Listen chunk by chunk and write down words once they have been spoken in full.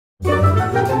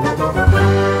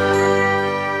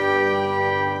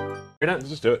in. Let's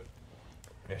just do it.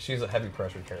 Yeah, she's a heavy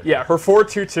pressure character. Yeah, her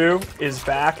 4-2-2 is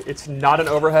back. It's not an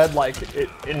overhead like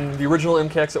in the original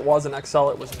MKX it was, in XL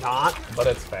it was not. But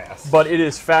it's fast. But it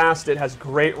is fast, it has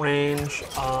great range.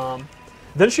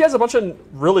 Then she has a bunch of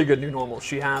really good new normals.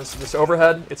 She has this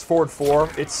overhead, it's forward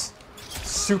 4, it's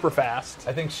super fast.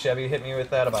 I think Chevy hit me with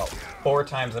that about 4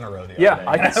 times in a row the other Yeah, day.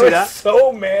 I can see was that.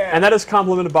 so mad. And that is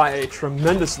complemented by a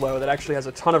tremendous low that actually has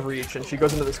a ton of reach, and she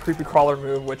goes into this creepy crawler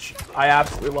move, which I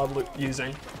absolutely love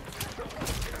using.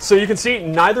 So you can see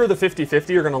neither of the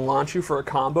 50-50 are going to launch you for a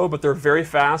combo, but they're very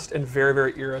fast and very,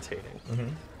 very irritating.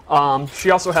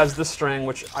 She also has this string,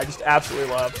 which I just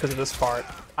absolutely love because of this part.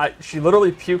 She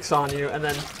literally pukes on you, and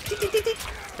then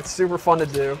it's super fun to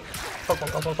do.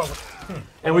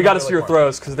 And we got to see her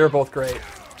throws because they're both great.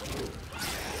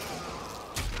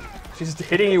 She's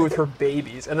hitting you with her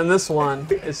babies, and then this one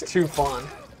is too fun.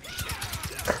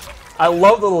 I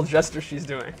love the little gesture she's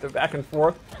doing, the back and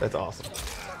forth. That's awesome.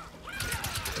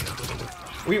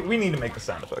 We need to make the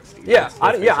sound effects, Steve. Yeah,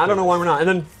 I don't basically know why we're not. And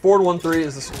then forward 1-3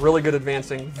 is this really good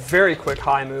advancing, very quick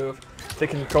high move that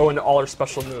can go into all her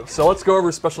special moves. So let's go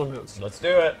over special moves. Let's do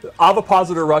it.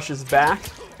 Ovipositor Rush is back.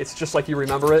 It's just like you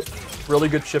remember it. Really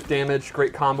good chip damage,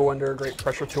 great combo ender, great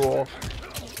pressure tool.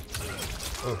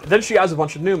 Then she has a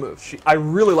bunch of new moves. I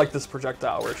really like this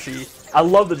projectile where I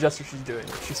love the gesture she's doing.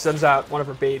 She sends out one of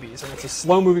her babies, and it's a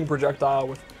slow-moving projectile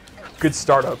with good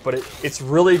startup, but it's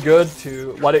really good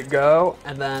to let it go,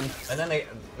 and then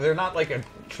they're not like a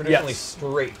traditionally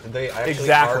straight. They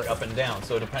actually arc up and down.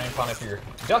 So depending upon if you're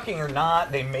ducking or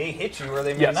not, they may hit you or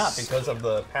they may not because of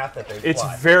the path that they fly. It's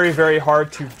very, very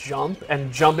hard to jump,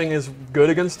 and jumping is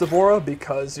good against Deborah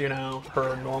because, you know,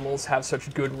 her normals have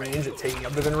such good range at taking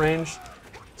up the range.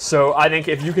 So I think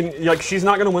if you can, like, she's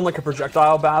not going to win like a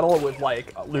projectile battle with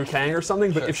like Liu Kang or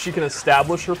something, but if she can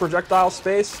establish her projectile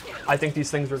space, I think these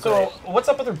things are great. So what's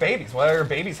up with her babies? Why are her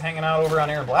babies hanging out over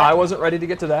on Aaron Black? I wasn't ready to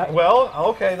get to that. Well,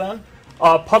 okay then.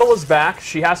 Puddle is back.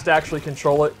 She has to actually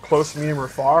control it close, medium, or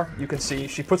far. You can see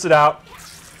she puts it out.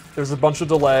 There's a bunch of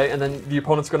delay, and then the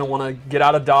opponent's going to want to get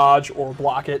out of dodge or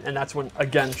block it, and that's when,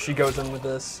 again, she goes in with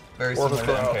this. Very similar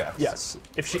to MKX. Yes.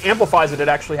 If she amplifies it, it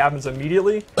actually happens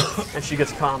immediately, and she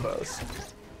gets combos.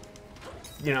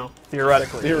 You know,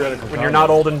 theoretically. When you're not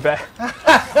old and bad.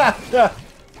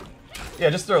 Yeah,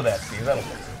 just throw that, Steve. That'll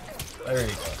fix it. There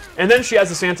you go. And then she has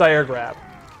this anti-air grab,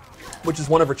 which is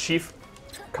one of her chief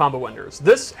combo enders.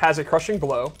 This has a crushing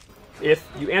blow if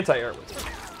you anti-air with it.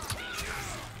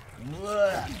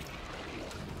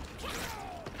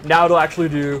 Now it'll actually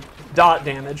do dot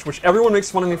damage, which everyone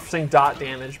makes fun of me for saying dot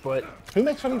damage, but who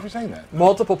makes fun of you for saying that?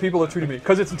 Multiple people have tweeted me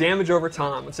because it's damage over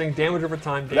time. I'm saying damage over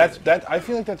time. Damage. I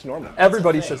feel like that's normal.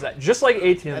 Everybody says that, just like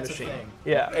ATM machine.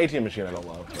 Yeah. ATM machine I don't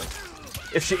love. But.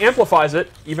 If she amplifies it,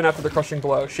 even after the crushing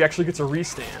blow, she actually gets a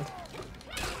restand.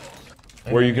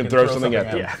 Where you can throw something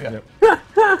at them. Yeah.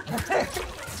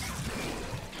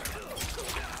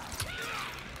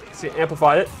 See,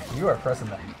 amplified it. You are pressing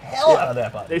the hell out of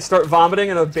that button. They start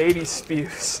vomiting and a baby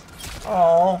spews.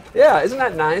 Oh. Yeah, isn't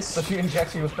that nice? So she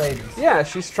injects you with babies. Yeah,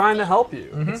 she's trying to help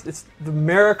you. It's the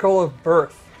miracle of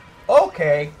birth.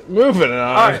 Okay. Moving on.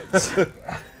 All right.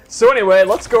 So anyway,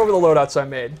 let's go over the loadouts I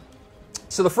made.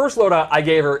 So the first loadout I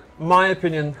gave her, my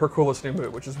opinion, her coolest new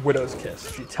move, which is Widow's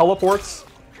Kiss. She teleports,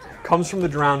 comes from the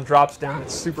ground, drops down,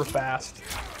 it's super fast.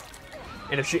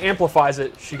 And if she amplifies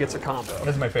it, she gets a combo.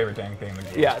 This is my favorite dang thing in the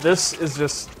game. Yeah, this is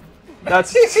just...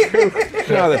 That's too...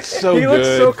 No, that's so good. He looks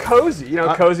so cozy. You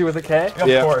know, cozy with a K?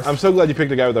 Of course. I'm so glad you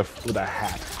picked a guy with a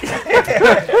hat.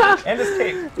 And his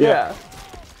cape. Yeah.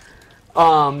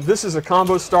 This is a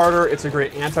combo starter. It's a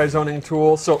great anti-zoning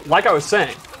tool. So, like I was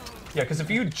saying... Yeah, because if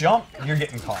you jump, you're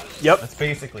getting caught. Yep. That's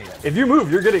basically it. If you move,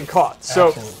 you're getting caught. So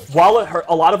Absolutely. while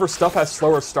a lot of her stuff has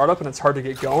slower startup and it's hard to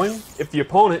get going, if the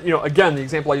opponent, you know, again, the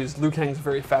example I used, Liu Kang's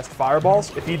very fast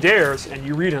fireballs. If he dares and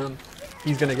you read him,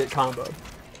 he's going to get comboed.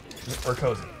 Or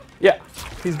cozy. Yeah,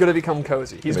 he's going to become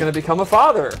cozy. He's going to become a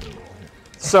father.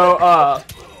 So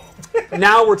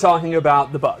now we're talking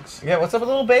about the bugs. Yeah, what's up with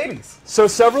little babies? So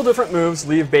several different moves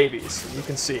leave babies, you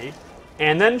can see.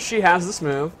 And then she has this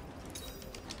move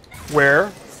where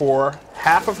for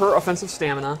half of her offensive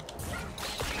stamina,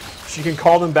 she can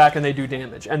call them back and they do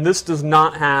damage. And this does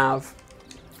not have,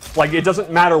 like, it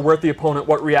doesn't matter where the opponent,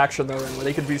 what reaction they're in. Where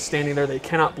they could be standing there, they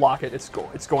cannot block it, it's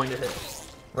going to hit.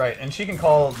 Right, and she can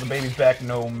call the babies back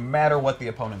no matter what the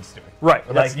opponent's doing. Right.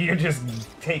 Like, you're just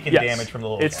taking damage from the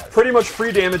little It's guys. pretty much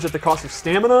free damage at the cost of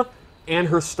stamina, and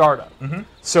her startup.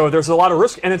 So there's a lot of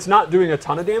risk, and it's not doing a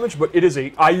ton of damage, but it is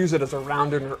I use it as a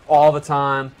rounder all the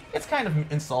time. It's kind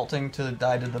of insulting to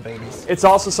die to the babies. It's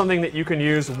also something that you can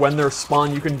use when they're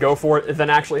spun. You can go for it and then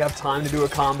actually have time to do a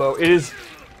combo. It is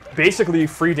basically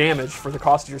free damage for the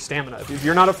cost of your stamina. If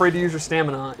you're not afraid to use your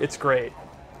stamina, it's great.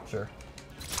 Sure.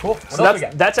 Cool. So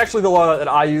that's actually the loadout that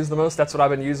I use the most. That's what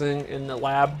I've been using in the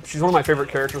lab. She's one of my favorite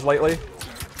characters lately.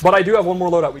 But I do have one more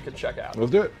loadout we can check out.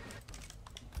 Let's do it.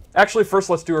 Actually, first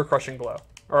let's do her Crushing Blow.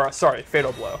 Or, sorry,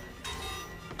 Fatal Blow.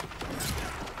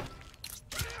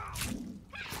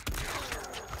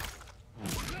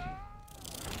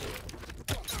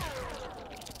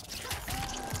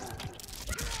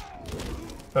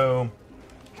 Boom.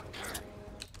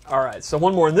 Alright, so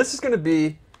one more. And this is going to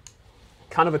be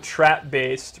kind of a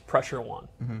trap-based pressure one.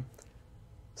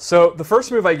 So the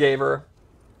first move I gave her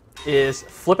is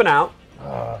Flipping Out.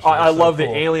 I love the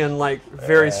alien, like,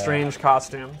 very strange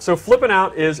costume. So Flipping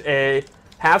Out is a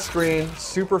half-screen,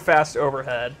 super fast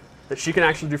overhead that she can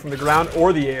actually do from the ground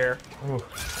or the air.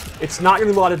 It's not going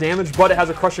to do a lot of damage, but it has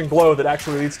a Crushing Blow that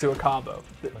actually leads to a combo.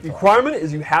 The requirement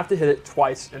is you have to hit it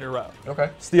twice in a row.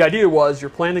 Okay. So the idea was you're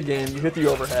playing the game, you hit the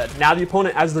overhead. Now the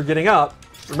opponent, as they're getting up,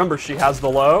 remember she has the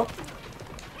low,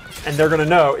 and they're going to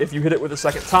know if you hit it with a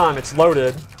second time, it's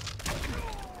loaded,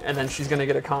 and then she's going to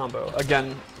get a combo.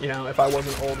 Again, you know, if I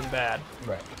wasn't old and bad.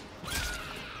 Right.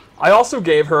 I also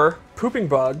gave her Pooping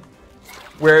Bug,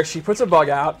 where she puts a bug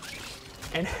out,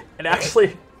 and it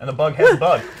actually... And the bug has a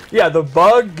bug. Yeah, the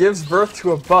bug gives birth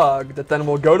to a bug that then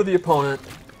will go to the opponent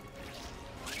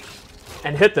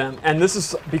and hit them. And this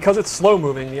is, because it's slow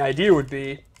moving, the idea would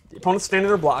be the opponent's standing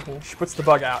there blocking, she puts the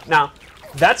bug out. Now,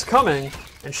 that's coming,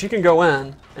 and she can go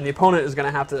in, and the opponent is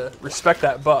going to have to respect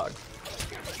that bug.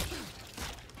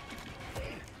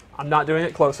 I'm not doing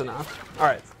it close enough. All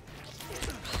right.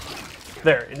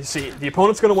 There, and you see, the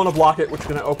opponent's going to want to block it, which is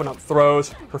going to open up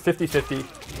throws for 50-50,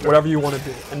 whatever you want to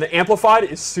do. And the Amplified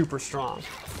is super strong.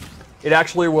 It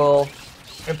actually will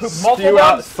spew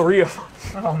out 3 of them.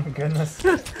 Oh my goodness.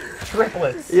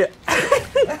 Triplets. Yeah.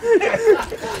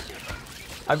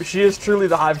 I mean, she is truly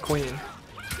the Hive Queen.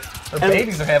 Her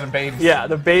babies are having babies. Yeah,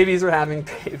 the babies are having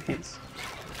babies.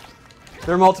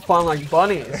 They're multiplying like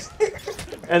bunnies.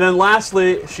 And then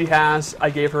lastly, she has,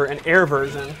 I gave her an air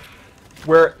version,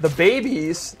 where the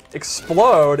babies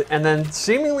explode and then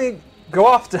seemingly go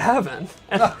off to heaven.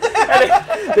 And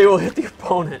they will hit the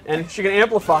opponent. And she can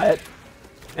amplify it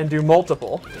and do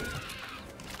multiple.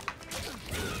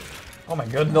 Oh my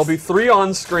goodness. There'll be 3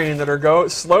 on screen that are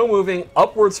slow-moving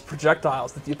upwards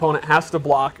projectiles that the opponent has to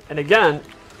block. And again,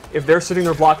 if they're sitting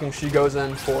there blocking, she goes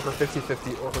in for her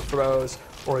 50-50 or her throws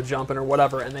or a jumping or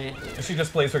whatever. And she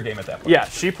just plays her game at that point. Yeah,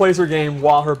 she plays her game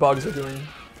while her bugs are doing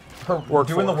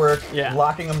the work,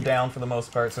 locking them down for the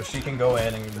most part, so she can go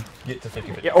in and get to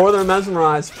 50-50. Yeah, or they're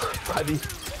mesmerized by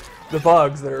the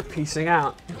bugs that are piecing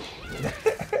out.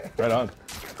 Right on.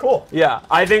 Cool. Yeah,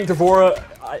 I think Devora,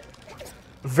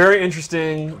 very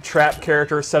interesting trap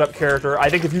character, setup character. I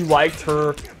think if you liked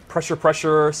her pressure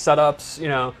setups, you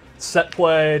know, set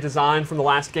play design from the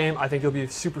last game, I think you'll be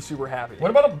super, super happy.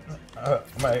 What about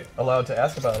am I allowed to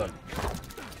ask about a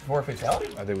Devora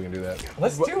Fatality? I think we can do that.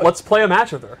 Let's do it. Let's play a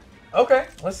match with her. Okay,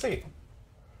 let's see.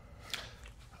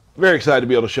 Very excited to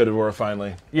be able to show Devora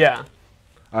finally. Yeah.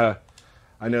 I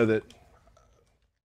know that